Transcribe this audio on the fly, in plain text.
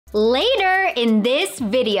Later in this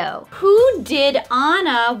video. Who did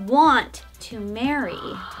Anna want to marry?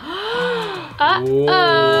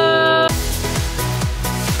 Uh-oh.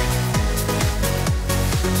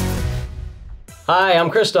 Hi, I'm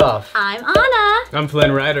Kristoff. I'm Anna. I'm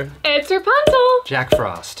Flynn Rider. It's Rapunzel. Jack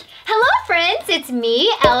Frost. Hello friends, it's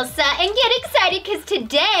me, Elsa, and get excited because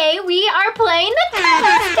today we are playing the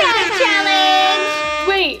Couples Tag Challenge!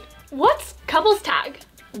 Wait, what's couples tag?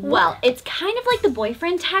 Well, it's kind of like the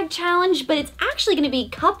boyfriend tag challenge, but it's actually going to be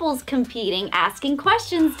couples competing, asking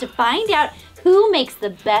questions to find out who makes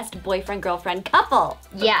the best boyfriend-girlfriend couple.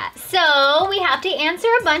 Yeah, so we have to answer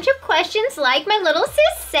a bunch of questions like my little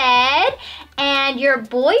sis said, and your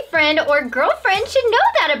boyfriend or girlfriend should know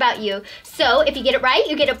that about you. So if you get it right,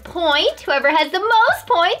 you get a point. Whoever has the most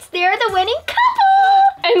points, they're the winning couple!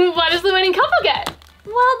 And what does the winning couple get?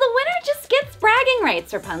 Well, the winner just gets bragging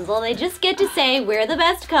rights, Rapunzel. They just get to say we're the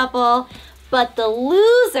best couple. But the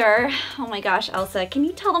loser, oh my gosh, Elsa, can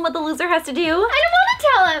you tell them what the loser has to do? I don't want to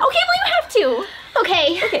tell him. Okay, well you have to.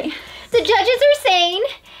 Okay. The judges are saying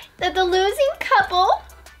that the losing couple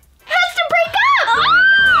has to break up. Oh my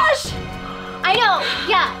gosh! I know,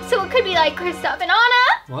 yeah. So it could be like Kristoff and Anna.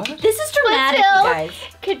 What? This is dramatic, But still, you guys.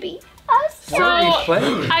 could be us. So, What are we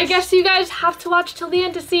playing? I guess you guys have to watch till the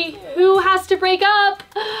end to see who has to break up.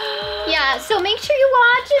 Yeah, so make sure you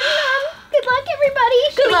watch and good luck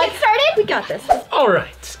everybody. Should we get started? We got this. All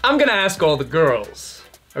right, I'm gonna ask all the girls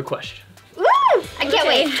a question. Woo! I can't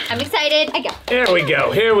wait. I'm excited. I go.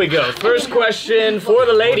 Here we go. First question for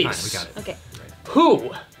the ladies. We got it. Okay.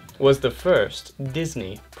 Who was the first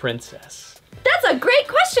Disney princess? That's a great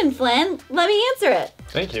question, Flynn. Let me answer it.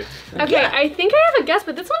 Thank you. Okay, Yeah. I think I have a guess,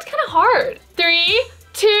 but this one's kind of hard. 3,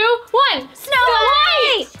 2, 1. Snow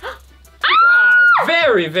White! Wow,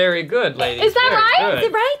 very, very good, ladies. Is that Very right? good. Is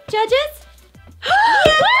it right, judges?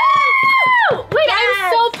 Woo! Wait, Yes,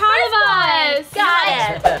 I'm so proud of us.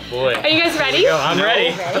 Got it. Boy. Are you guys ready? Go, I'm ready.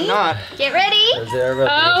 I'm not. Get ready.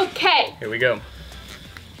 Okay. Here we go.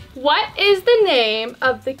 What is the name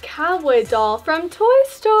of the cowboy doll from Toy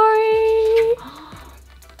Story?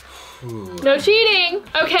 No cheating.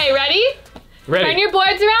 Okay, ready? Ready. Turn your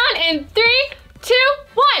boards around in 3, 2,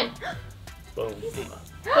 1. Boom.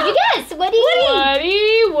 What'd you guess? Woody.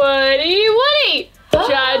 Woody.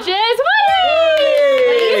 Judges, Woody!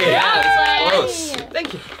 Hey! Yeah, Close.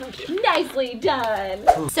 Thank you. Nicely done.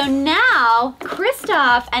 So now,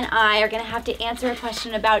 Kristoff and I are gonna have to answer a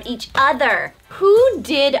question about each other. Who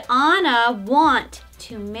did Anna want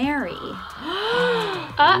to marry?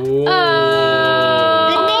 Uh-oh.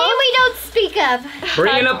 The name we don't speak of.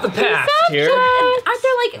 Bringing up the past here. Aren't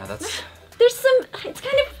there like, Yeah, that's. there's some, it's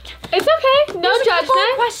kind of, It's okay. No there's a couple of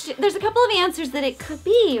judgment. questions, there's a couple of answers that it could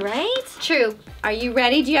be, right? True. Are you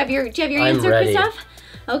ready? Do you have your I'm answer, ready. Kristoff?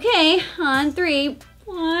 Okay, on 3.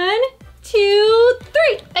 1, 2,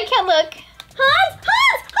 3. I can't look. Hans!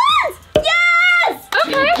 Yes!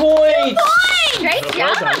 Okay. Points! Great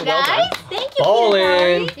Well job, done, well guys. Thank you,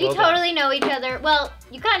 Ballin'. Peter. You Well done. totally know each other. Well,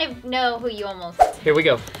 you kind of know who you almost. Here we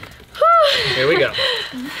go. Here we go.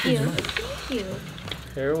 Thank you.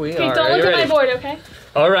 Here we Okay, are. don't Are look you at my ready? board, okay?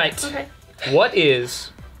 All right. Okay. What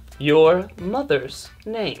is your mother's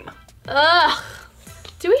name? Ugh.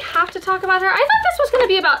 Do we have to talk about her? I thought this was going to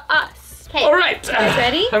be about us. Okay. All right. Guys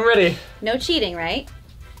ready? I'm ready. No cheating, right?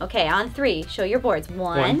 Okay, on 3. Show your boards.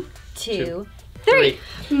 1, 2, 3.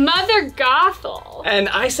 Mother Gothel. And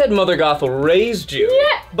I said Mother Gothel raised you.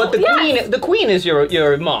 Yeah, But the yes. queen is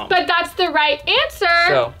your mom. But that's the right answer.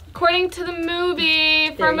 So. According to the movie,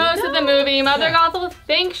 There for you most of the movie, Mother Gothel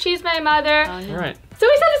thinks she's my mother. All right. So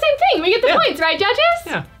we said the same thing. We get the Yeah. points, right, judges?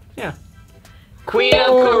 Yeah. Queen of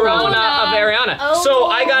Corona of Ariana. Oh. So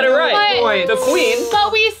I got it right. But- The queen.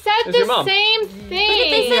 But we said Is your the mom. same But thing. if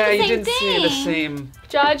they said Yeah, the you same didn't say the thing. same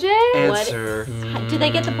Judges? answer. Do they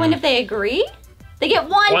get the point if they agree? They get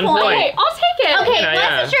 1 One point. point. Okay, I'll take it. Okay, Yeah,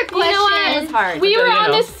 that's a trick You know what? question. That was hard. We But, were you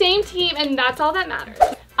on know. the same team, and that's all that matters.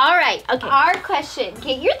 All right. Okay. Our question.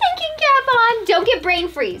 Get your thinking cap on. Don't get brain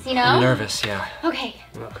freeze, you know? I'm nervous, yeah. Okay.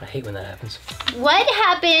 I hate when that happens. What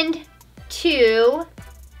happened to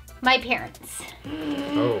my parents?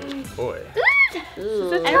 Oh boy.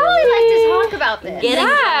 Ooh. I don't really like to talk about this. Getting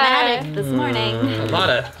Yeah. dramatic this morning.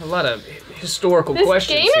 A lot of historical This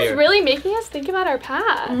questions game here. is really making us think about our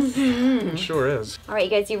past. It sure is. All right, you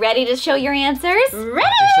guys, you ready to show your answers? Ready?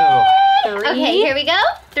 So, 3. Okay, here we go.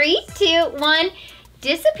 3, 2, 1.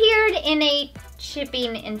 Disappeared in a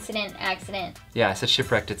shipping incident accident. yeah, I said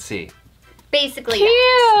shipwrecked at sea. Basically. Cute.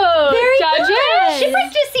 Very Judges? good.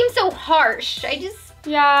 Shipwreck just seems so harsh. I just.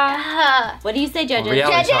 Yeah. What do you say, judges?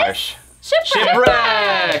 Reality's Judges? harsh.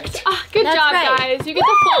 Shipwrecked! Ah, good That's job, right. guys. You get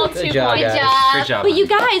the full 2 job, points. Good guys. job. Good job. But you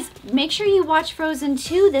guys, make sure you watch Frozen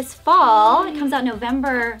 2 this fall. It comes out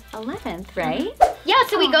November 11th, right? Yeah,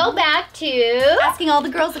 so we go back to... Asking all the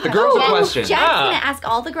girls a question. girls a question. Jack's Ah. gonna ask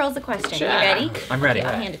all the girls a question. Jack. You ready? I'm ready.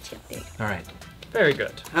 I'll hand it to you. There you go. All right. Very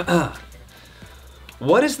good.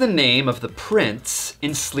 What is the name of the prince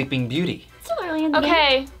in Sleeping Beauty? Still early in the game.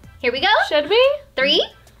 Okay, Here we go. should we? 3,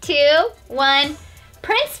 2, 1.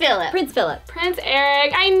 Prince Philip. Prince Philip. Prince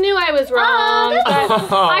Eric. I knew I was wrong,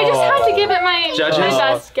 but I just had to give it my Judges?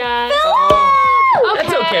 best guess.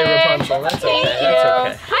 That's okay, Rapunzel. That's okay. Thank That's okay.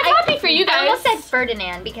 you. I'm happy for you I guys. almost said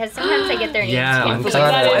Ferdinand because sometimes I get their names Yeah, I'm confused. kind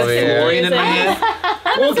That of is over here. Florian in my amazing. head.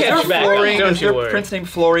 We'll Is there catch back. Florian? Don't Is you there a worry. prince named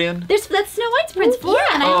Florian? That's Snow White's Prince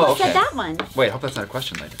Florian. I Oh, almost said okay. that one. Wait, I hope that's not a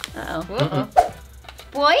question later. Uh-oh.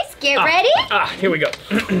 Boys, get ready. Here we go.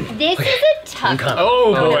 This is a tough one.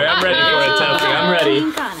 Oh boy, I'm ready for a toughie. I'm ready.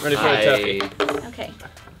 Got it. Ready for a toughie. Okay.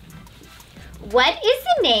 What is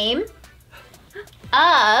the name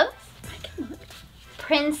of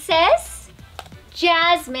Princess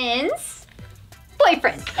Jasmine's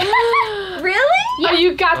boyfriend? Really? Oh,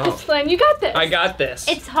 you got this, Flynn. You got this. I got this.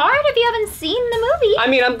 It's hard if you haven't seen the movie. I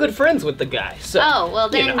mean, I'm good friends with the guy, so. Oh, well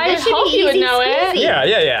then You know. I this just should hope be you would easy know it.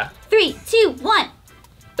 squeezy. Yeah. 3, 2, 1.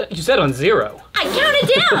 You said on 0. I counted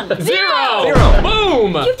down. Zero.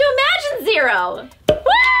 Boom. You have to imagine 0. Woo!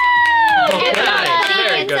 Everybody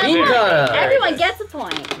Very gets good. a Very point. good. Everyone gets a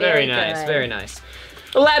point. Very nice. good. Very nice.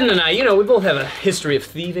 Aladdin and I, we both have a history of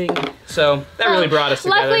thieving, so that really brought us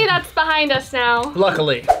together. Luckily, that's behind us now.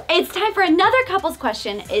 Luckily. It's time for another couples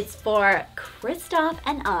question. It's for Kristoff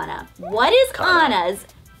and Anna. What is Anna's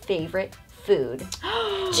favorite food?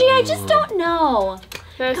 Gee, I just don't know.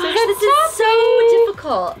 This God, is this is so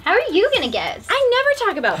difficult. How are you gonna guess? I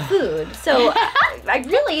never talk about food, so I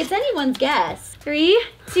really, it's anyone's guess. 3,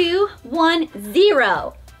 2, 1,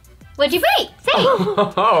 0. What'd you say? Say.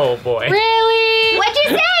 Oh boy. Really? What'd you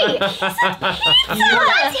say?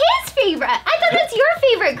 That's his favorite. I thought that's your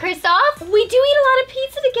favorite, Kristoff. We do eat a lot of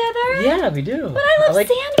pizza together. Yeah, we do. But I love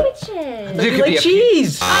sandwiches. There You could be like a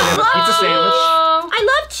cheese. pizza sandwich. Oh, I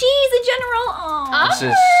love cheese in general. Oh. This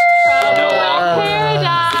is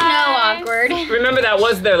paradise. No awkward. Remember that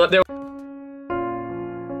was there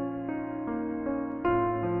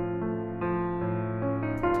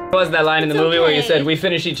was that line in the It's movie where you okay. said we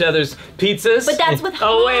finish each other's pizzas? But that's with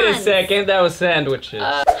Oh, wait a Hans. second. That was sandwiches.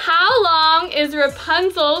 How long is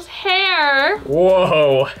Rapunzel's hair?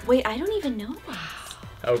 Whoa. Wait, I don't even know this.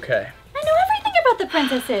 Okay. I know everything about the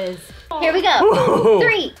princesses. Here we go. Whoa.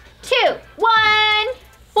 3, 2, 1.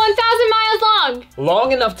 1,000 miles long.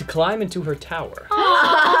 Long enough to climb into her tower. Good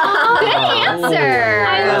answer.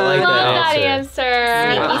 I like love that that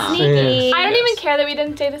answer. Sneaky. I don't even care that we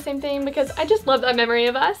didn't say the same thing because I just love that memory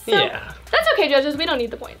of us. So Yeah. that's okay, judges. We don't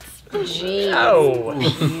need the points. Oh.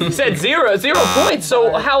 You said 0 points.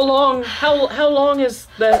 So how long is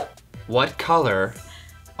that? what color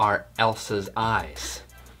are Elsa's eyes?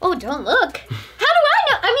 Oh, don't look. How do I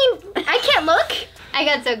know? I mean, I can't look. I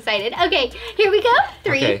got so excited. Okay, here we go.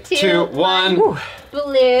 3, Okay, 2, 2, 1.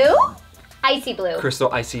 Blue. Icy blue. Crystal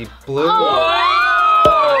icy blue.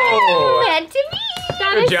 Oh. Meant to be.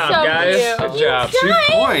 That Good is job, so guys. cute. Good job. 2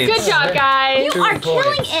 points. Good job, guys. You are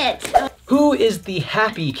killing it. Who is the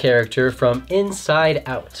happy character from Inside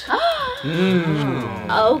Out?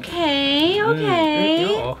 Okay.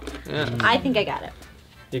 Oh, yeah. I think I got it.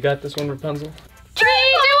 You got this one, Rapunzel? 3,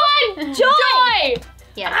 2, 1. Joy. Joy.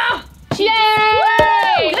 Yeah. Yay!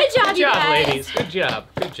 Good job, Good you job, guys. ladies. Good job.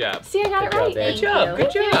 Good job. See, I got it right. Good Thank job. you.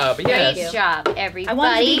 Good job. Great Yes. job, I everybody.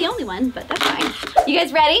 wanted to be the only one, but that's fine. You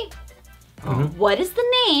guys ready? What is the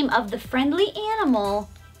name of the friendly animal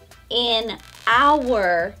in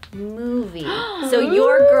our movie? So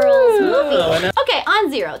your girl's movie. Okay,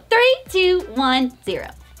 on 0. 3, 2, 1, 0.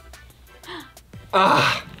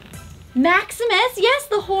 Ah, Maximus, yes,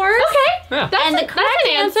 the horse. Okay. Yeah. That's And the that's correct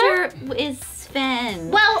an answer. answer is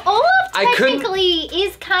Sven. Well, Olaf I couldn't- technically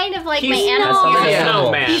is kind of like my He's animal. a Yeah.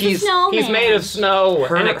 snowman. He's a snowman. He's made of snow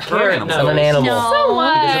Her- and a her carrot animal's nose. an animal. No, So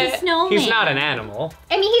what? he's a snowman. He's not an animal.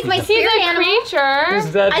 I mean, he's my He's spirit a animal. creature.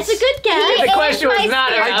 That's a good guess. He The question is was my not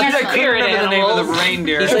spirit a I did. I couldn't spirit remember the name of the animal.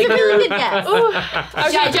 reindeer. He's It's like a really your... good guess.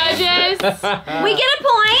 Okay, judges. We get a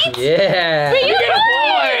point. Yeah. You get a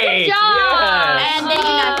point. Good job. Yes. And they do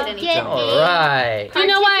not get any Get points. All right. You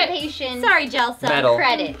know what? Participation Sorry, Jelsa. Medal.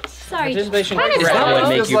 credit. Sorry. Participation Kind of credit. That would so.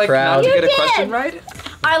 make Feels you like proud. Not to get a did. question right.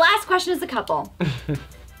 Our last question is a couple.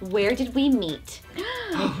 Where did we meet?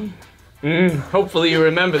 Hopefully you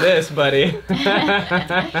remember this, buddy.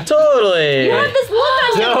 Totally. You have this look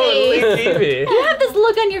on your Totally face. TV. You have this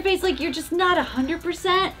look on your face like you're just not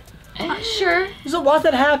 100%. Sure. There's a lot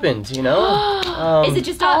that happened, you know? Is it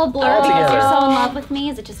just all a blur all because you're together. so in love with me?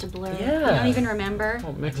 Is it just a blur? Yeah. You don't even remember?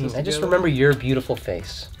 Oh, mix I this just together. remember your beautiful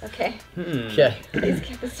face. Okay. Okay. Please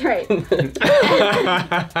get this right.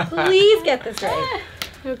 Please get this right.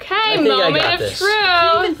 Okay, think I moment got of this. I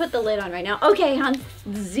can't truth. even put the lid on right now. Okay, on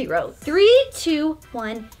 0. 3, 2,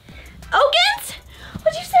 1. Oakens?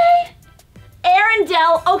 What'd you say?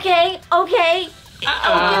 Arendelle. Okay. Oakens is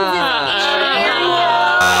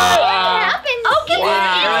Oakens is in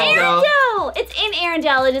Arendelle. Arendelle. It's in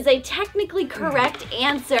Arendelle. It is a technically correct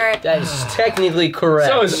answer. That is technically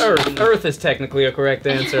correct. So is Earth. Earth is technically a correct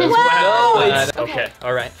answer as Wow. well. No, but- it's- okay,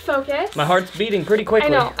 all right. Focus. My heart's beating pretty quickly,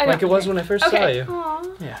 I know. like it was when I first saw Okay. you. Aw.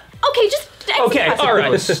 Yeah. Okay, just Okay, all That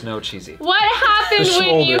right. was snow cheesy. What happened The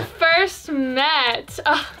when you shoulder. first met?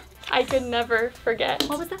 Ugh, I could never forget.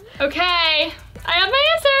 What was that? Okay, I have my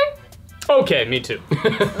answer. Okay, me too.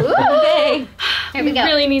 Okay. Here we go.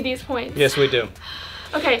 Really need these points. Yes, we do.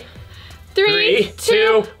 Okay. 3, 3, 2,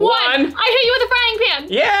 2, 1. 1. I hit you with a frying pan.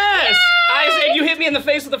 Yes! I said you hit me in the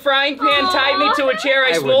face with a frying pan, tied me to a chair, I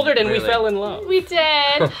I smoldered, and we really- fell in love. We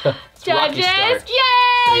did. Rocky Judges, start.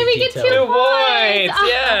 yay! We get 2 detailed. 2 points. points.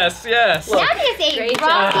 Yes, yes. That is a Great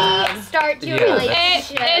rocky start to a Yeah.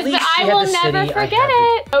 relationship. It is, least but she I had will the never city, I forget had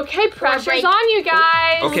it. Okay, pressure's break. on you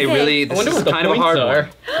guys. Okay, really, I this wonder is what the kind of a points hard are.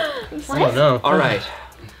 one. Oh no. All right.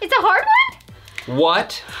 It's a hard one?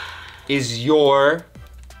 What is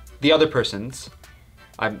the other person's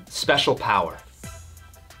special power?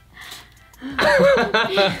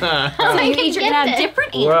 So you each are gonna have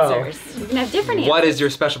different Wow. answers. You're gonna have different answers. What is your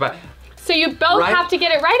special power? So you both Right. have to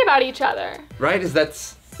get it right about each other. Right? Is that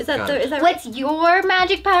Got the, it. is that What's your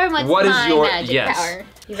magic power and what's What is my your- magic yes. power?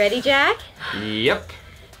 You ready, Jack? Yep.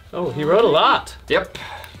 Oh, he wrote a lot. Yep.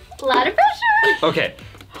 A lot of pressure. Okay.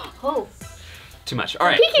 Oh, Too much. All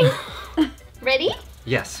right. ready?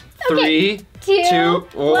 Yes. Okay. 3, 2, 2,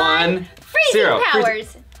 1. Freezing 0.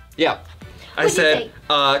 powers. Yeah. I What'd you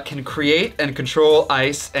said can create and control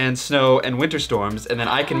ice and snow and winter storms, and then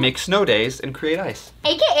I can make snow days and create ice.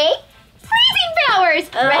 AKA freezing powers.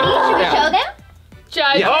 Ready? Should we Yeah. show them?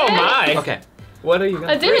 Judges. Oh my! Okay. What are you A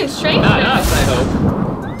gonna demonstration. Not us, I hope.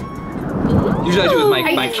 Usually I do it with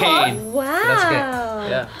Are my you cane. Wow. That's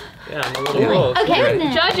good. Yeah. Yeah, I'm a little Yeah. close.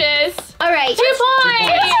 Okay. Judges. All right. 2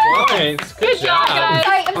 points. Points. Good job, guys.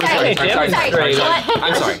 Sorry, I'm I'm sorry. sorry. I'm sorry.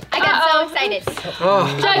 I'm sorry. I got so excited.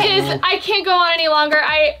 Oh. Judges, I can't go on any longer.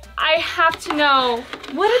 I have to know.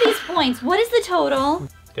 What are these points? What is the total?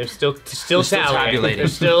 They're still still tallying. tabulating. They're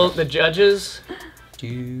still the judges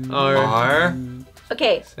are Are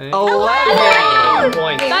Okay. saying 11.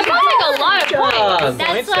 points. That sounds like a lot of points.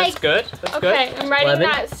 That's Points. like- That's good. That's Okay, I'm writing 11?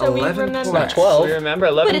 that so we 11 remember. points. 12. We remember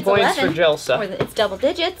 11 But it's points 11. for Jelsa. It's double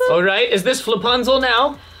digits. All right, is this Rapunzel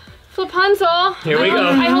now? Rapunzel. Here we go.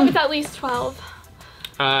 I hope it's at least 12.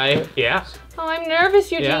 Yeah. Oh, I'm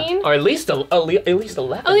nervous, Yeah. Eugene. Or at least 11.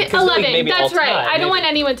 Oh, yeah, 'cause, like, 11. maybe That's all right. time, I don't want maybe.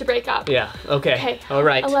 anyone to break up. Yeah. Okay. Okay. All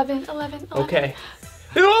right. 11. Okay.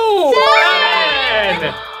 Oh,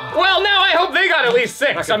 7! Well, now I hope they got at least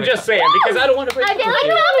 6. I'm just saying because I don't want to break I up feel with like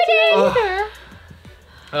you. confident.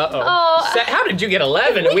 Uh-oh. Oh, How did you get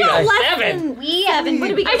 11 and we got less 7? than We 7. What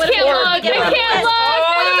do we I get? What do can't we look. get? I can't look.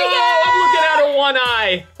 Oh, What do we get? I'm looking out of one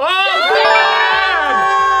eye. Oh,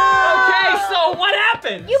 God! Okay, so what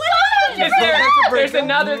happened? You went on Is there, there's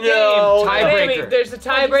another game. No. Tiebreaker. There's a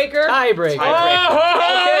tiebreaker. Tiebreaker. Oh,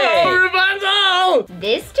 Okay. Rapunzel!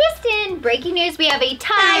 This just in, breaking news, we have a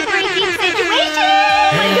tie-breaking situation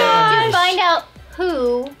to find out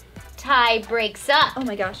who tie breaks up. Oh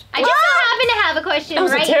my gosh. I just so happen to have a question That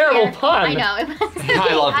was a right terrible here. pun. I know. It was.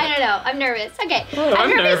 I loved it. I don't know. I'm nervous. Okay. Oh,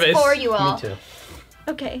 I'm nervous. for you all. Me too.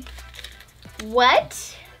 Okay.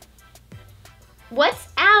 What's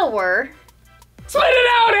our Spit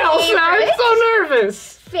it out, Elsa! I'm so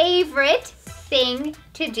nervous. favorite thing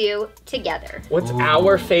to do together? What's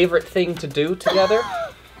our favorite thing to do together?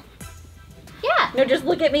 Yeah. No, just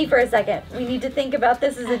look at me for a second. We need to think about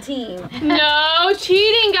this as a team. No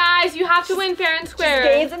cheating, guys. You have to win fair and square.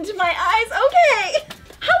 Gaze into my eyes. Okay.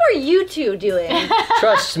 How are you two doing?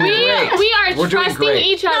 Trust me. We Great. are We're doing trusting great.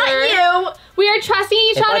 each other. Not you. We are trusting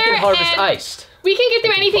each If other. I can harvest and iced, we can get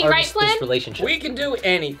through I can anything, right, harvest Flynn? this relationship. We can do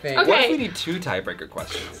anything. Okay. What if we need 2 tiebreaker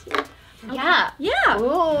questions? Yeah. Yeah.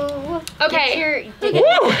 Ooh. Okay.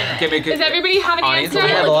 Okay, make it. Does everybody have an Audience, answer?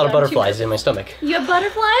 I have a lot of butterflies in my stomach. You have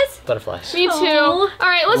butterflies? Butterflies. Me too. Aw. All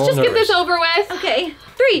right, let's I'm just all get this nervous. over with. Okay.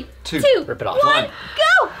 3, 2. 2, Rip it off. 1,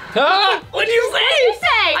 go! Ah, what did you say? What did you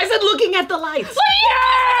say? I said looking at the lights.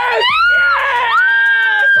 Yes!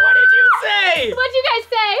 Yes! What did you say? What'd you guys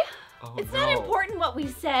say? Oh, It's not important what we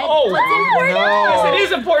said. Oh, What's important? Yes, no. it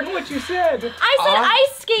is important what you said. I said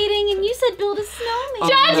ice skating and you said build a snowman.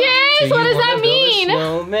 Judges, what does that mean?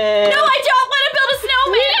 Snowman. No, I don't want to build a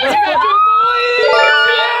snowman.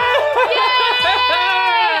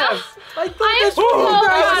 I thought that's so what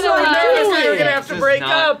proud of I us. guess we were gonna have to break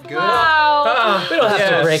up. Good. Wow. We don't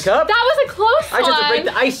have to break up. That was a close I just have to break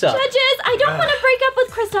one. the ice up. Judges, I don't want to break up with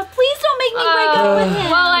Kristoff. Please don't make me break up with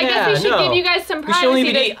him. Well, I guess we should no. give you guys some We should only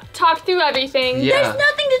privacy be to talk through everything. Yeah. There's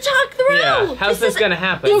nothing to talk through. Yeah. How's this gonna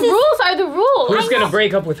happen? The rules are the rules. Who's gonna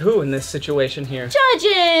break up with who in this situation here?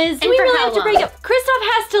 Judges, do we for really how have to long? break up? Kristoff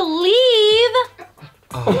has to leave.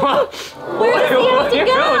 Where does he have to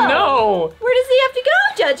go? No. Where does he have to go,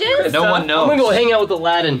 judges? No one I'm knows. gonna go hang out with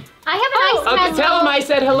Aladdin. I have a nice Okay, pencil. tell him I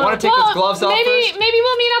said hello. Want to take those gloves off maybe first?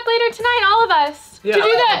 we'll meet up later tonight, all of us, Yeah.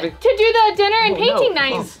 to do the dinner and painting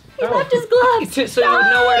nights. He left his gloves. So you would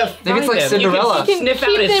know where to find Maybe it's like him. Cinderella. You can sniff Keep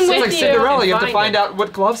out his them with It's like you. Cinderella. You have to Find find him. out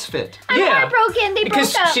what gloves fit. I'm Yeah. heartbroken. They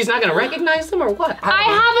Because broke up. she's not gonna recognize them or what? I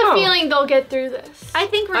have a feeling they'll get through this. I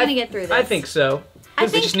think we're gonna get through this. I think so.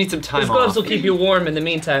 They just need some time His gloves off. will keep you warm in the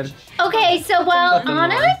meantime. Okay, so while Nothing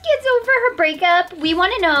Anna more. gets over her breakup, we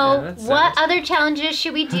want to Yeah, know that what sounds- other challenges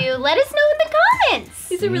should we do. Let us know in the comments.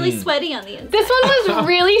 These are really sweaty on the inside. This one was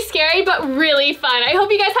really scary, but really fun. I hope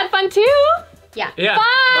you guys had fun too. Yeah. Yeah. Bye.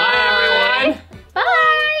 Bye, everyone.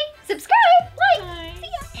 Bye. Subscribe. Like. See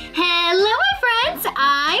ya. Hello, my friends.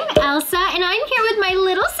 I'm Elsa, and I'm here with my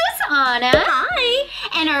little sis Anna. Hi.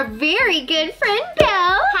 And our very good friend Belle.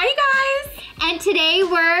 Hi, guys. And today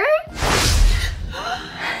we're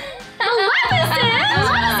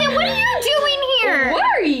Maleficent, what are you doing here? What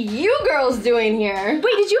are you girls doing here?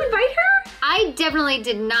 Wait, did you invite her? I definitely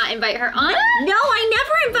did not invite her. Anna? No, I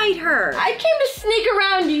never invite her. I came to sneak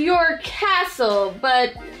around your castle,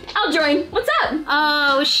 but I'll join. What's up?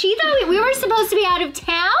 Oh, she thought we were supposed to be out of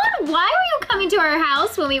town? Why were you coming to our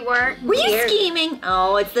house when we weren't Were you here? scheming?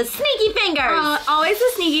 Oh, it's the sneaky fingers. Always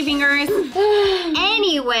the sneaky fingers.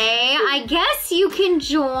 Anyway, I guess you can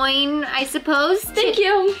join, I suppose. Thank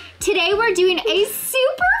you. Today we're doing a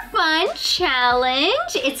super fun challenge.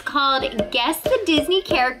 It's called Guess the Disney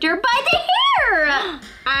Character by the Hair.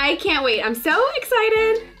 I can't wait. I'm so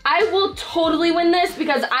excited. I will totally win this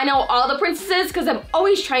because I know all the princesses because I'm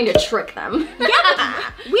always trying to trick them.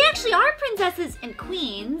 Yeah, we actually are princesses and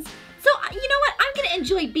queens. So, you know what? I'm gonna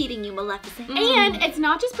enjoy beating you, Maleficent. And it's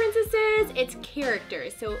not just princesses, it's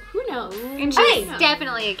characters. So who knows? And she's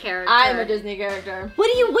definitely a character. I'm a Disney character.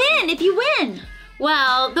 What do you win if you win?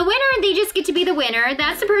 Well, the winner, they just get to be the winner.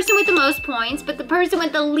 That's the person with the most points, but the person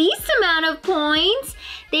with the least amount of points,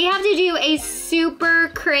 they have to do a super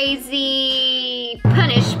crazy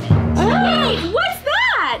punishment. Wait, what's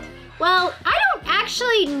that? Well, I don't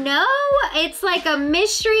actually know. It's like a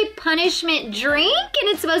mystery punishment drink, and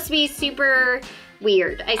it's supposed to be super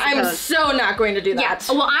weird, I suppose. I'm so not going to do that.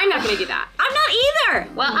 Yeah. Well, I'm not going to do that. I'm not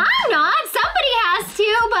either. Well, I'm not. Somebody has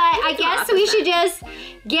to, but I guess we should just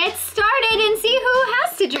get started and see who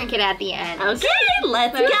has to drink it at the end. Okay,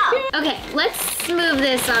 let's go. Okay, let's move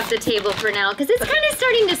this off the table for now because it's kind of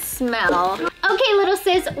starting to smell. Okay, little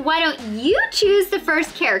sis, why don't you choose the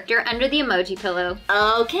first character under the emoji pillow?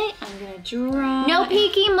 Okay, I'm gonna draw. No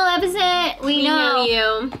peeking, Maleficent. We know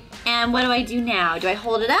you. And what do I do now? Do I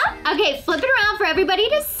hold it up? Okay, flip it around for everybody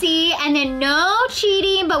to see, and then no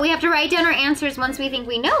cheating, but we have to write down our answers once we think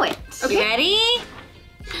we know it. Okay. Ready?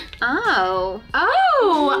 Oh.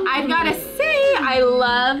 Oh, I've got to say, I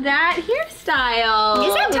love that hairstyle.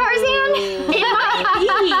 Is that Tarzan? It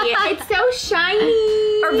might be. It's so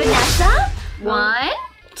shiny. Or Vanessa? 1,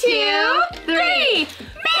 2, 3.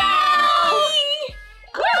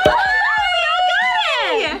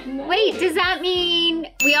 Wait, does that mean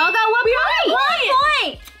we all got 1 point?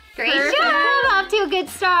 1 point. Great Perfect. job! Off to a good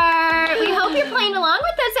start. We hope you're playing along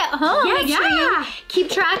with us at home. Yeah, Make sure you yeah. keep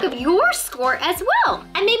track of your score as well.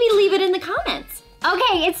 And maybe leave it in the comments.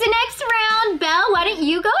 Okay, it's the next round. Belle, why don't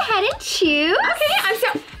you go ahead and choose? Okay, I'm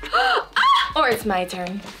so. Or it's my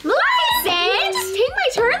turn. Maleficent! Just take my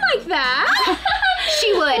turn like that.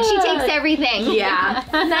 She would. She takes everything. Yeah.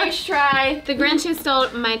 Nice try. The Grinch who stole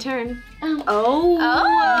my turn. Oh.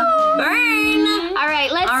 Oh. Burn. All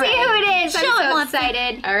right, let's All see right. who it is. Show I'm it, so Maleficent.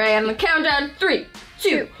 excited. All right, I'm gonna count down 3,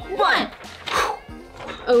 2, 1.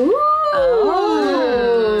 Ooh.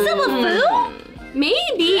 Oh. Is it LeFou?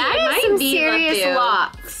 Maybe. That it is might some be serious LeFou.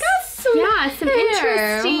 locks. Yeah, some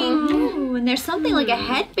interesting. Ooh, and there's something like a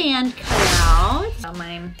headband cut out. Oh,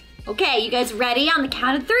 mine. Okay, you guys ready? On the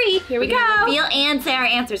count of 3. Here we we're gonna go. Reveal and say our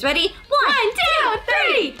answers. Ready? 1, 2,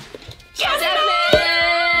 3. Jasmine!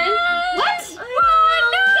 What?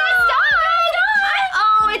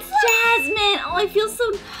 Oh, it's Jasmine. Oh, I feel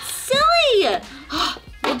so silly.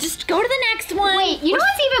 We'll just go to the next one. Wait, you know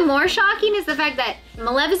what's even more more shocking is the fact that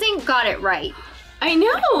Maleficent got it right. I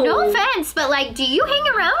know. No offense, but like, do you hang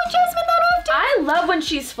around with Jasmine that often? I love when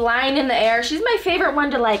she's flying in the air. She's my favorite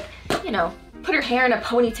one to like, you know, put her hair in a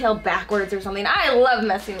ponytail backwards or something. I love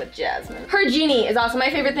messing with Jasmine. Her genie is also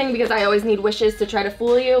my favorite thing because I always need wishes to try to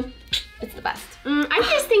fool you. It's the best. I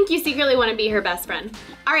just think you secretly want to be her best friend.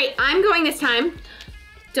 All right, I'm going this time.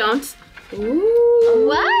 Don't. Ooh.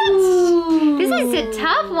 What? This is a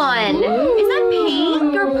tough one. Is that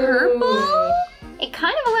pink or purple? It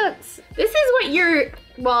kind of looks. This is what your,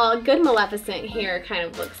 well, good Maleficent hair kind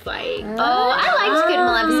of looks like. Oh, I liked Good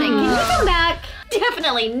Maleficent. Can you come back?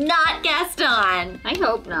 Definitely not Gaston. I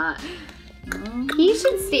hope not. He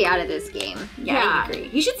should stay out of this game. Yeah, I agree.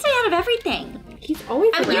 You should stay out of everything. He's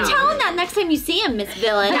always And around. you tell him that next time you see him, Miss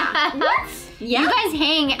Villain. What? Yeah. You guys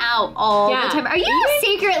hang out all Yeah. the time. Are you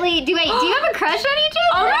secretly, do you have a crush on each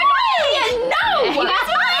other? Oh my god! Yeah, no! You guys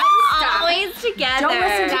are always together. Don't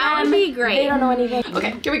listen to That them. would be great. They don't know anything.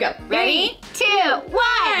 Okay, here we go. Ready? 2, 1.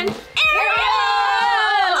 Ariel!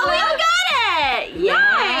 Oh, we all got it!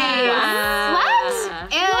 Yeah. What?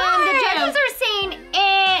 And the judges are saying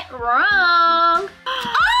it wrong.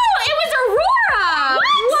 Oh, it was Aurora!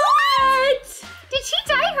 What? Did she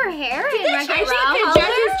dye her hair in I Wreck-It think Ralph the color?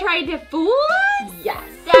 judges tried to fool us. Yes.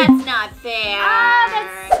 That's not fair.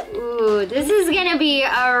 Ooh, this is gonna be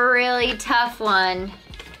a really tough one.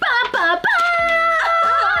 Ba, ba, ba.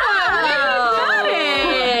 Oh.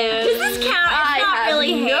 Does this count? It's not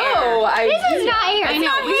really hair. No idea. This is not hair. I It's know.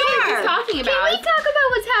 not We were hair. just talking Can about. we talk about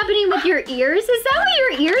what's happening with your ears? Is that what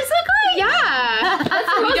your ears look like?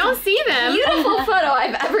 Yeah. We don't see them. Beautiful photo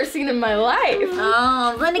I've ever seen in my life.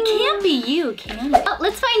 Oh, then it can't be you, can it? Oh,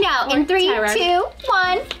 let's find out. In 3, 2, 1.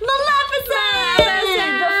 Maleficent!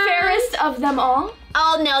 The fairest of them all.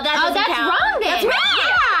 Oh no, that doesn't that's count. wrong then. That's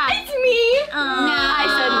right. It's me. I I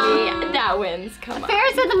said me. That wins. Come on.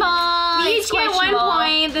 Fairest of them all. We It's each get 1 questionable.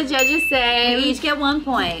 point. The judges say. We each get 1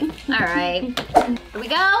 point. All right. Here we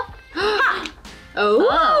go.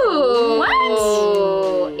 Oh. What?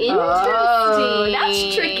 Interesting. Oh,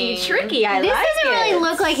 that's tricky. I This like doesn't really it.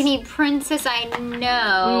 look like any princess I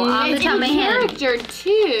know off the It's top of my in head. character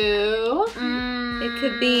too. It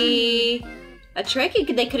could be a trick.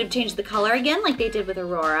 They could have changed the color again like they did with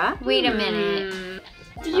Aurora. Wait a minute.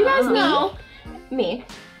 Did you guys know me?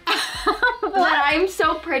 That I'm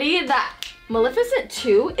so pretty that Maleficent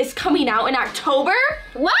 2 is coming out in October?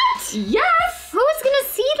 What? Yes! Who's gonna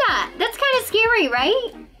see that? That's kind of scary,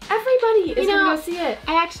 right? Everybody is You know, gonna go see it.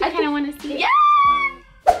 I actually kind of want to see it. Yeah!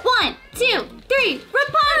 1, 2, 3,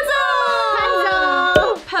 Rapunzel!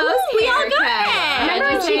 Rapunzel! Post we all got haircut. it. Remember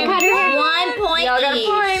when she cut her hair? 1 point Y'all got each.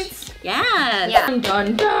 points. Yes. Yeah. Dun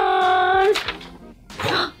dun dun!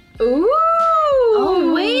 Ooh!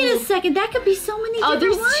 Oh, wait a second. That could be so many Oh,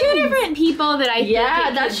 different there's 2 ones. different people that I think Yeah,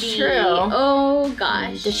 it that's could be. true. Oh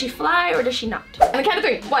gosh. Does she fly or does she not? On the count of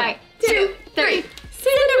 3. 1, 2, 3.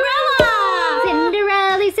 Cinderella!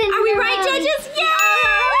 Cinderella, Cinderella. Are we right, judges? Yeah!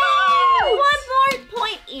 1 more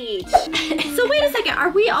point each. So wait a second. Are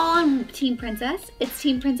we all on Team Princess? It's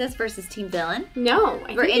Team Princess versus Team Villain? No.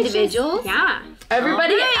 I For think it's just- individuals? Yeah.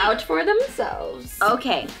 Everybody Alright. out for themselves.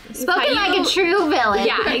 Okay. Spoken like a true villain.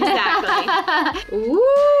 Yeah, exactly.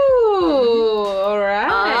 Ooh,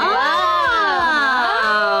 alright.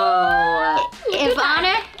 Oh. If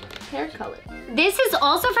Anna, Hair color. this is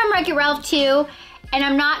also from Wreck-It Ralph 2, and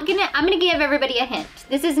I'm gonna give everybody a hint.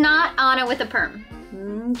 This is not Anna with a perm.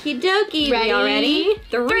 Okie dokie. Ready? We all ready?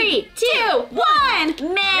 3, 2, 1.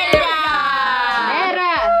 Merida!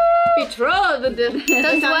 Betrothed.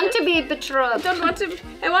 Don't want to be betrothed. Don't want to.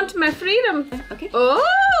 I want my freedom. Okay. Oh.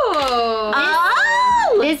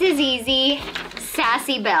 Oh! This is easy.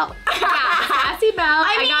 Sassy Belle. Sassy Belle.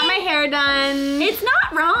 I got my hair done. It's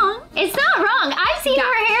not wrong. It's not wrong. I've seen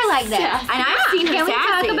her hair like this. And I've seen her Can we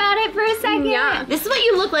sassy. talk about it for a second? Yeah. This is what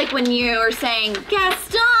you look like when you're saying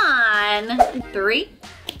Gaston. 3,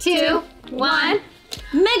 2, 1.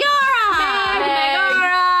 Megara!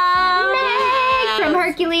 Megara! From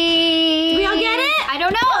Hercules. We all get it? I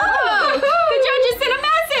don't know. The judges sent a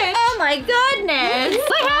message. Oh my goodness!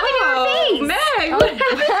 What happened to her face? Meg, what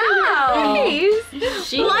happened to Wow. your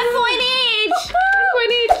face? 1 point each!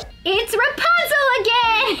 It's Rapunzel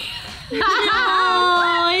again.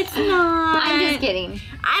 No, it's not. I'm just kidding.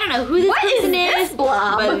 I don't know who this person is,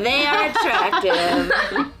 blob? but they are attractive.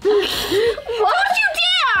 Don't you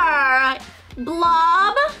dare!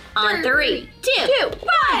 Blob on 3, 2,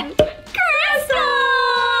 1.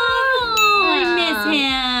 Kristoff! I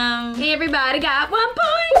miss him. Everybody got 1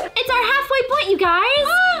 point. It's our halfway point, you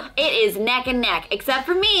guys. It is neck and neck, except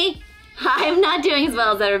for me. I'm not doing as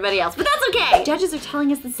well as everybody else, but that's okay. Judges are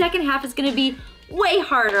telling us the second half is going to be way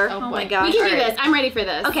harder. Oh my boy. gosh. We can do Alright. this. I'm ready for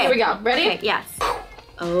this. Okay. Here we go. Ready? Okay, yes.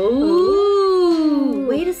 Oh.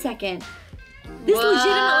 Wait a second. This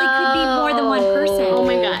legitimately could be more than one person. Oh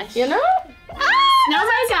my gosh. You know? Oh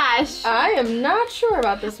my gosh. I am not sure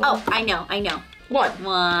about this one. Oh, I know. 1.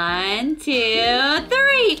 1, 2, 3. Mother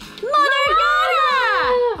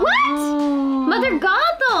Gotta! What? Mother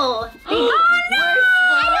Gothel.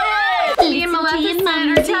 Me and Maleficent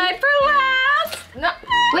are tied for last. No.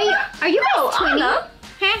 Wait, are you guys twinning?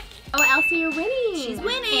 Anna. Oh, Elsie, you're winning. She's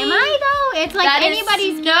winning. Am I though? It's like That is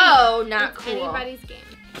anybody's game. no, not It's cool. anybody's game.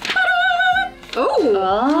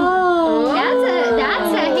 Oh.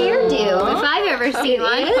 That's a hairdo if I've ever seen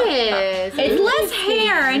one. Is. It's less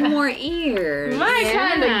hair and more ears. My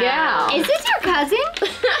kind of gal. Is this your cousin?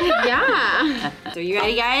 Yeah. So you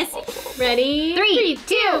ready, guys? Ready? 3,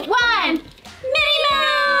 2, 1. Minnie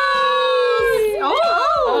Mouse! Oh.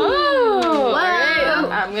 Oh,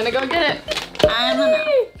 alright. I'm gonna go get it. I don't know.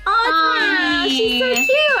 Oh, it's She's so Minnie.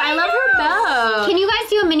 cute. I love her bow. Can you guys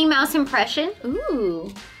do a Minnie Mouse impression? Ooh.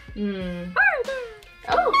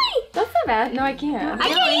 Oh, that's not bad. No, I can't. I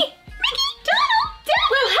can't.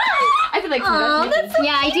 Well, hi. I feel like Oh, that's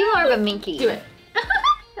Yeah, I do more of a Minky. Do it.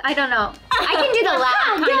 I don't know. I can do the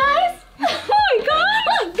laugh.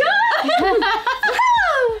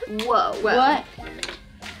 Whoa. What?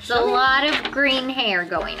 There's a lot of green hair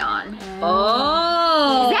going on.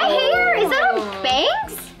 Oh. Is that hair? Is that on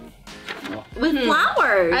bangs? With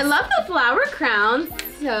flowers. I love the flower crowns.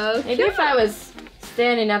 So Maybe if I was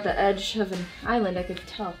standing at the edge of an island, I could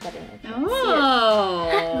tell better. Oh.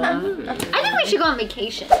 I think we should go on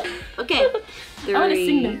vacation. Okay. 3. I want to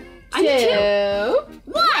sing them. I do too.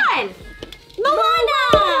 1.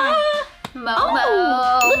 Moana.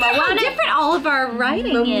 Look at how different all of our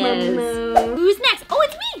writing is. Who's next? Oh,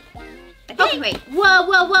 it's me. Okay, wait.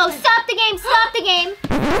 Whoa. Stop the game. Stop the game.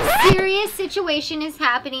 Serious situation is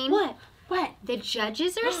happening. What? The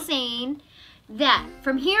judges are saying that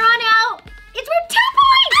from here on out, it's worth 2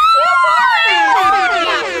 points. 2 points.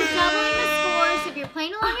 Yeah, we're doubling the score. So if you're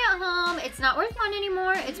playing along at home, it's not worth 1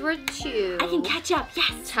 anymore. It's worth 2. I can catch up.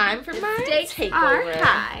 Yes. Time for my stakes takeover. are Oh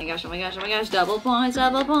high. my gosh, double points.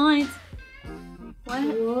 What?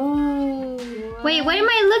 Whoa. Wait, what am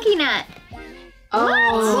I looking at?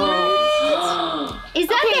 Oh. Is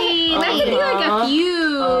that the? That could be like a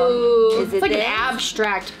few. Is it It's like this? an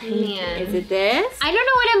abstract painting. Is it this? I don't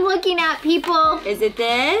know what I'm looking at, people. Is it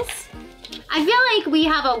this? I feel like we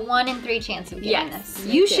have a 1 in 3 chance of getting Yes. this.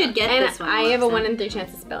 You should get And this one. I have a Melissa. 1 in 3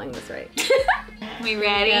 chance of spelling this right. We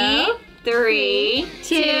ready? 3,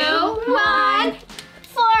 2, 1.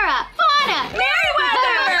 Fauna.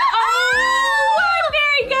 Meriwether! Oh,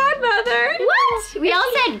 Fairy Godmother! What? We all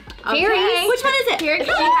said fairies. Which one is it? Here it She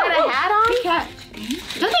goes. had a hat on?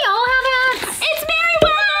 Don't they all have hats? It's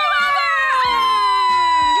Meriwether!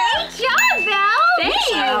 Great job, Belle. You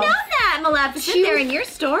should have known that, Maleficent. They're in your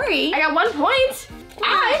story. I got 1 point.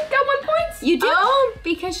 I got 1 point. You do? Oh,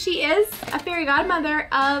 because she is a fairy godmother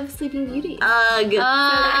of Sleeping Beauty. Ugh.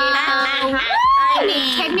 I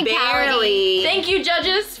mean, technicality. Barely. Thank you,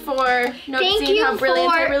 judges, for Thank noticing you how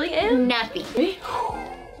brilliant I for really am. nothing.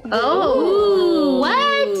 Oh.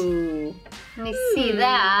 What? Ooh. Let me see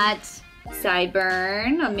that.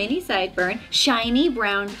 Sideburn, a mini sideburn, shiny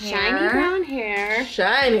brown hair. Shiny brown hair.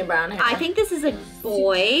 Shiny brown hair. I think this is a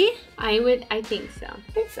boy. I think so.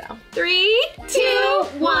 I think so. 3, 2,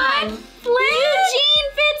 1. Eugene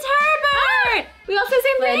Fitzherbert. We all say the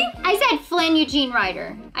same thing? I said Flynn Eugene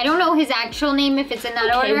Ryder. I don't know his actual name if it's in that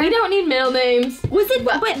Okay, order. we don't need middle names. Was it?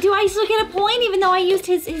 But do I still get a point even though I used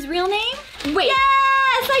his real name? Wait.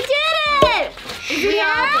 Yes, I did it. We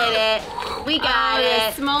all did it. We got The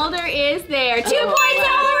it. smolder is there. 2 points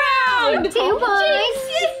all around. 2 points.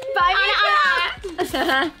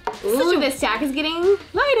 Ooh, the stack is getting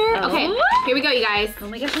lighter. Okay, here we go, you guys. Oh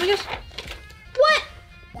my gosh, What?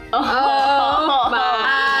 Oh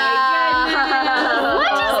my goodness.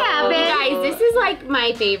 What just happened? Guys, this is like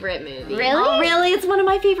my favorite movie. Really? Oh, really? It's one of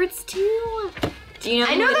my favorites too. Do you know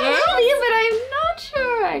I who know it the is? movie, but I'm not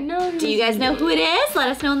sure I know. Do you guys know who it is? Let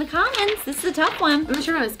us know in the comments. This is a tough one. I'm not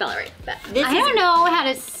sure how to spell it right, but This I is don't know how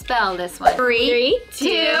to spell this one. 3,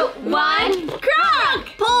 2, 1.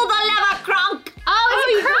 Kronk! Pull the lever, Kronk! Oh, it's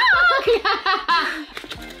a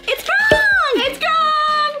It's Kronk! It's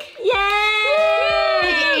Kronk!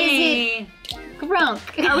 Yay! Is it Grunk?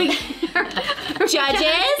 Are we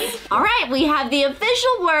judges? All right, we have the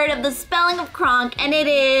official word of the spelling of Kronk, and it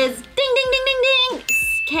is ding, ding, ding, ding, ding.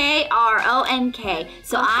 K-R-O-N-K.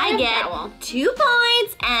 So I get 2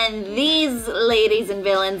 points, and these ladies and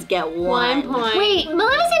villains get 1 1 point. Wait,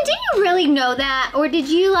 Maleficent, did you really know that? Or did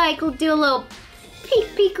you like do a little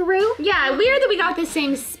Peekaroo? Yeah, weird that we got the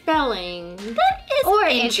same spelling. That is Or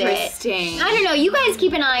is it? interesting. I don't know. You guys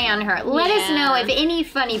keep an eye on her. Let us Yeah. know if any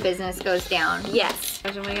funny business goes down. Yes.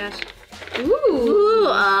 Oh my gosh. Ooh. Ooh,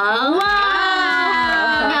 Wow!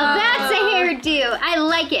 Now that's a hairdo. I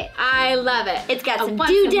like it. I love it. It's got some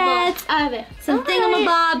what's the doodads, of it. some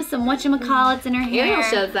thingamabobs, some whatchamacallits in her hair. Ariel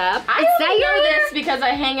shows up. I Is that only your know hair? this because I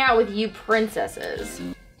hang out with you princesses.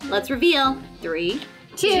 Let's reveal. 3,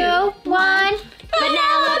 2, 1.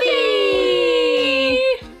 Penelope!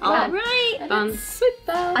 All Good. right. Sweet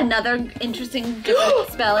Belle. Another interesting different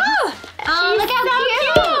spelling. Oh, look how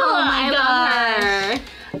cute. Oh my I love her.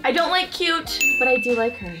 I don't like cute, but I do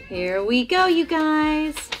like her. Here we go, you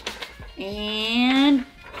guys. And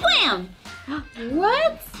wham!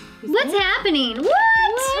 What? What's happening? What?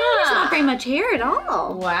 There's not very much hair at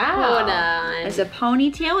all. Wow. Hold on. There's a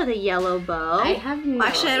ponytail with a yellow bow. I have no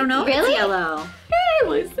Actually, I don't know if Really? it's yellow. Hey,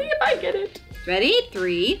 let's see if I get it. Ready?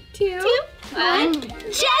 3, 2, 1.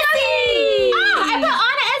 Jessie! Oh, I put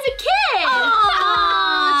Anna as a kid. Oh,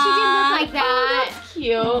 she didn't look like that.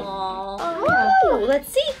 Cute. Oh, let's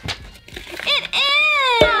see. It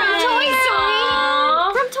is! Toy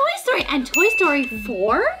Story. From Toy Story. And Toy Story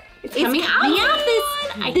 4? It's coming out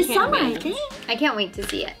this can't summer, I wait. think. I can't wait to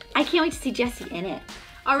see it. I can't wait to see Jessie in it.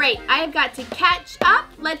 All right, I've got to catch up.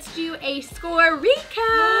 Let's do a score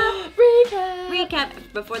recap. Recap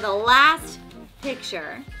before the last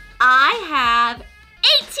picture. I have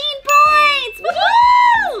 18 points!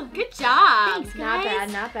 Woo! Good job. Thanks, Not guys.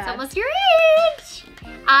 bad, not It's bad. almost your age.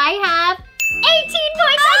 I have 18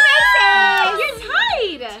 points on races.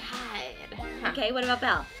 You're tied. Okay, what about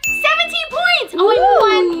Belle? 17 points. Oh, I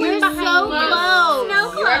won. You're so behind close.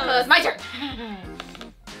 us. You are close. My turn.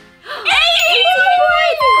 18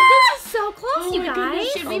 points! Oh, this is so close, you my guys.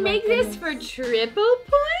 goodness, should we make this for triple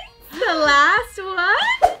points? The last one?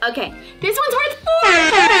 Okay. This one's worth 4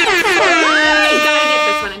 points. I gotta get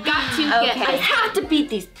this one. I've got to Okay. get I this. have to beat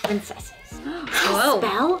these princesses. Whoa.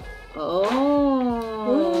 Belle?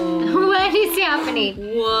 Oh. What is happening?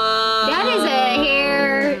 Whoa. That is a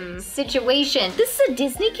hair situation. This is a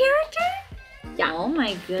Disney character? Yeah. Oh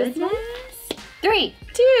my goodness. 3,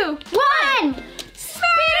 2. 1.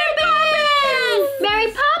 Mary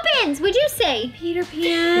Poppins, would you say? Peter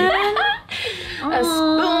Pan. A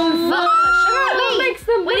spoonful of sugar makes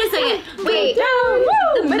them Wait a second. Wait. down.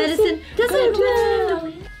 The medicine doesn't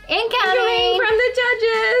do Incoming. From the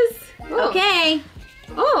judges. Okay.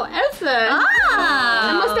 Oh, Elsa. I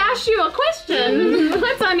Ah. must ask you a question.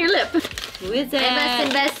 What's on your lip? Who is it? I must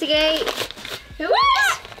investigate.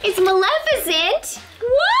 What? It's Maleficent.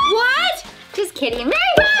 What? Just kidding.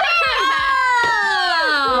 Mary Poppins.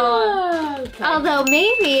 Oh. Although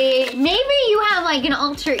maybe you have like an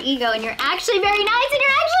alter ego and you're actually very nice and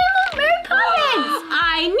you're actually Mary Poppins.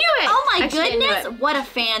 I knew it. Oh my Actually, I knew goodness. it. What a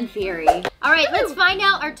fan theory. All right, let's find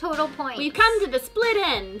out our total points. We've come to the split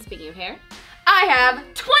end. Speaking of hair. I have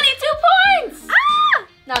 22 points. Ah!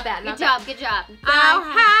 Not bad, not Good job, good job. I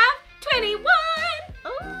have 21.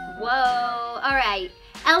 Whoa, all right.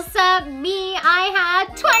 Elsa, me, I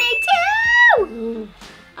had 22.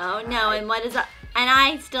 Oh no, and what is up? And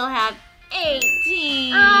I still have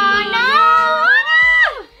 18. Oh no!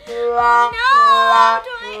 No! Do I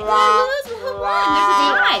lose? Who won? There's a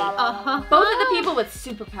tie. Uh-huh. Both of the people with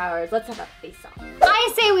superpowers. Let's have a face-off.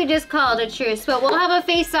 I say we just call it a truce, but we'll have a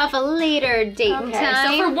face-off a later date and Okay, so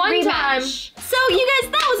time. for one Rematch. So you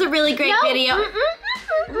guys, that was a really great video.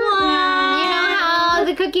 You know how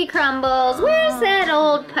the cookie crumbles. Where's that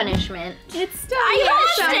old punishment? It's still I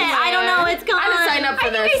lost it. I don't know. It's gone. I didn't sign up for I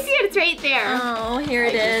think I this. see it. It's right there. Oh, here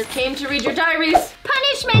it is. Came to read your diaries.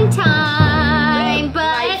 Punishment time! My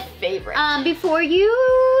But favorite. before you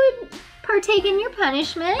partake in your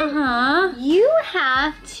punishment, Uh-huh. you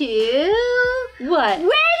have to What? wear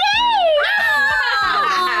these!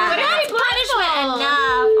 But That's it's punishment wonderful.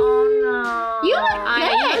 enough. Oh no. You look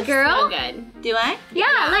good, girl. So good. Do I?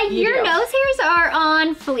 Yeah, like you your do. nose hairs are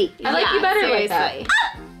on fleek. I like you better like that. seriously.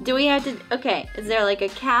 Do we have to? Okay. Is there like a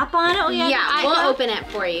cap on it? We have Yeah, to- we'll open it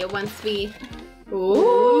for you once we.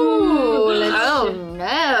 Ooh, let's oh see. no.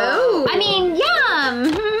 Oh. I mean,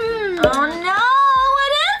 yum. Oh no!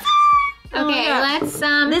 What is it? Okay, Oh, yeah. let's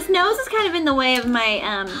This nose is kind of in the way of my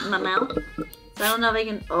my mouth, so I don't know if I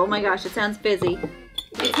can. Oh my gosh, it sounds busy.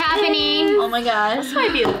 it's happening. Oh my gosh. This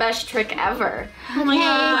might be the best trick ever. Oh my Okay.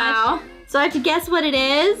 gosh. Wow. So I have to guess what it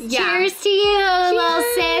is. Yeah. Cheers to you, little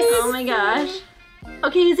sis. Oh my gosh.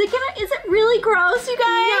 Okay, is it really gross, you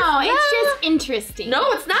guys? No, it's just interesting.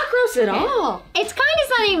 No, it's not gross at all. It's kind of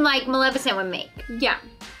something like Maleficent would make. Yeah.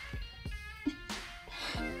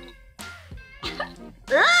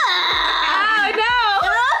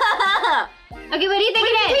 Oh Okay, what do you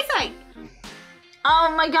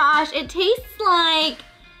my gosh, it tastes like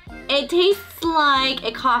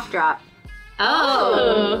a cough drop.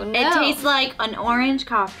 Oh, no. It tastes like an orange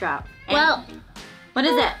cough drop. And Well, what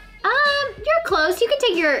is it? you're close. You can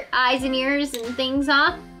take your eyes and ears and things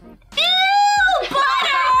off. Ew!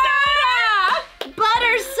 Butter soda!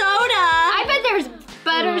 Butter soda! I bet there's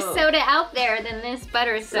butter soda out there than this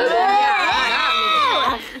butter soda.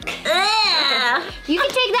 You can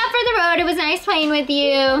take that for the road. It was nice playing with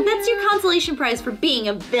you. That's your consolation prize for being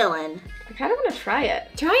a villain. I kind of want to try it.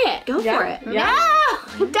 Try it. Go for it. Yeah.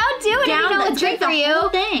 No, don't do it. You know it's good for the you. whole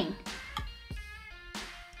thing.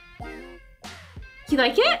 You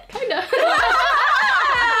like it? Kind of.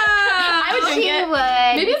 I would drink She it.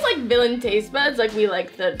 would. Maybe it's like villain taste buds. Like we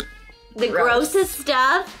like the Grossest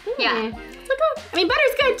stuff. Yeah. It's like I mean,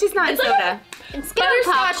 butter's good. Just not It's soda. like It's good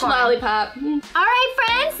Butterscotch popcorn. lollipop. All right,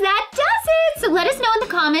 friends, that does it. So let us know in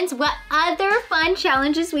the comments what other fun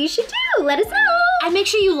challenges we should do. Let us know. And make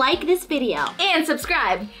sure you like this video. And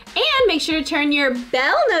subscribe. And make sure to turn your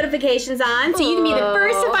bell notifications on so you can be the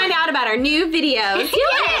first to find out about our new videos.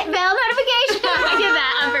 Yes.